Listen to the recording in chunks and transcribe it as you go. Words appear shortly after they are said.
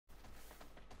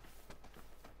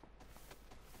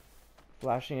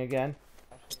Flashing again.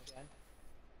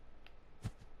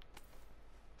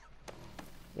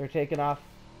 They're taking off.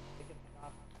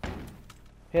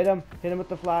 Hit him with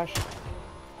the flash.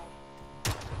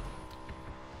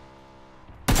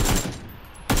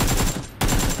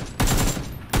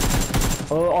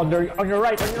 Oh, on your right, on your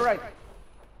right.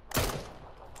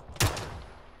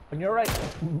 On your right.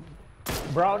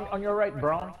 Brown, on your right,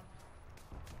 Brown.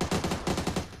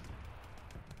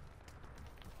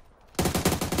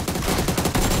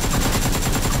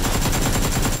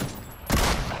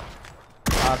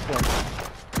 Awesome.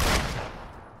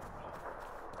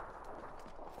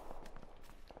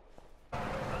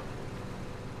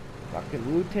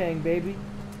 Fucking Wu-Tang, baby.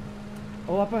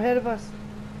 Oh, up ahead of us.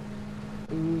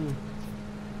 Ooh.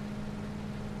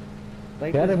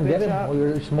 Like Get him, up. oh,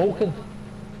 you're smoking.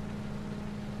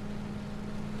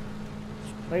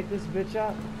 Light this bitch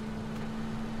up.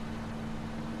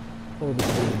 Oh, this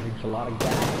baby drinks a lot of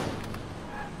gas.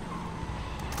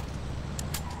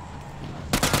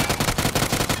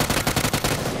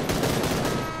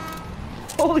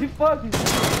 Holy fuck!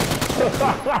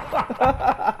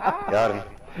 Got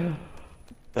him.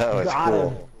 That was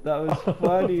cool. That was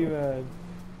funny, man.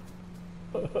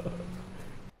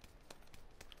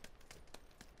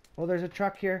 Oh, there's a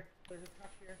truck here.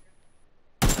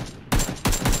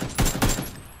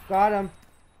 Got him.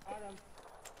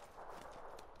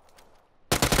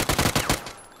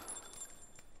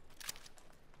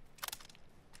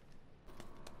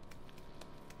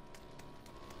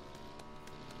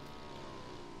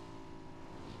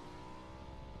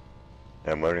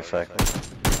 A motorcycle.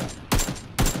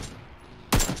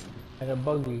 And a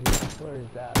buggy. Where is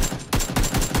that?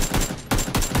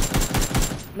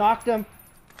 Knocked him.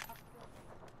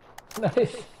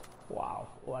 Nice. Wow,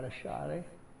 what a shot, eh?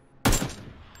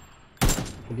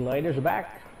 The glider's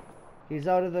back. He's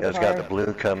out of the Guys car. got the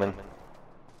blue coming.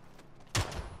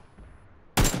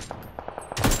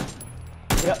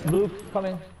 Yep, blue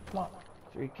coming. Come on.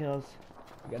 3 kills.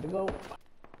 We got to go.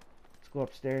 Let's go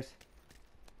upstairs.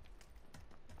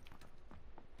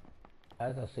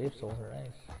 That's a safe zone. Nice,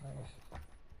 nice.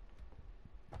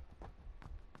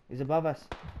 He's above us.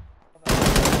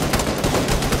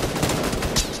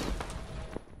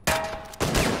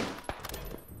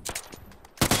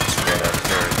 Right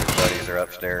upstairs. His buddies are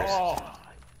upstairs. Oh.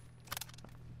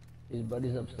 His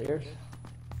buddy's upstairs.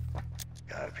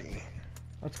 Gotta be.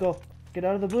 Let's go. Get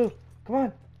out of the blue. Come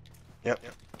on. Yep.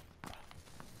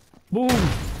 Boom.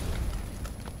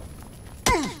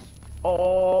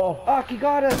 Oh. Fuck, he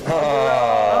got us.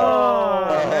 Oh,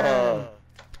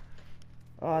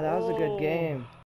 Oh, that was a good game.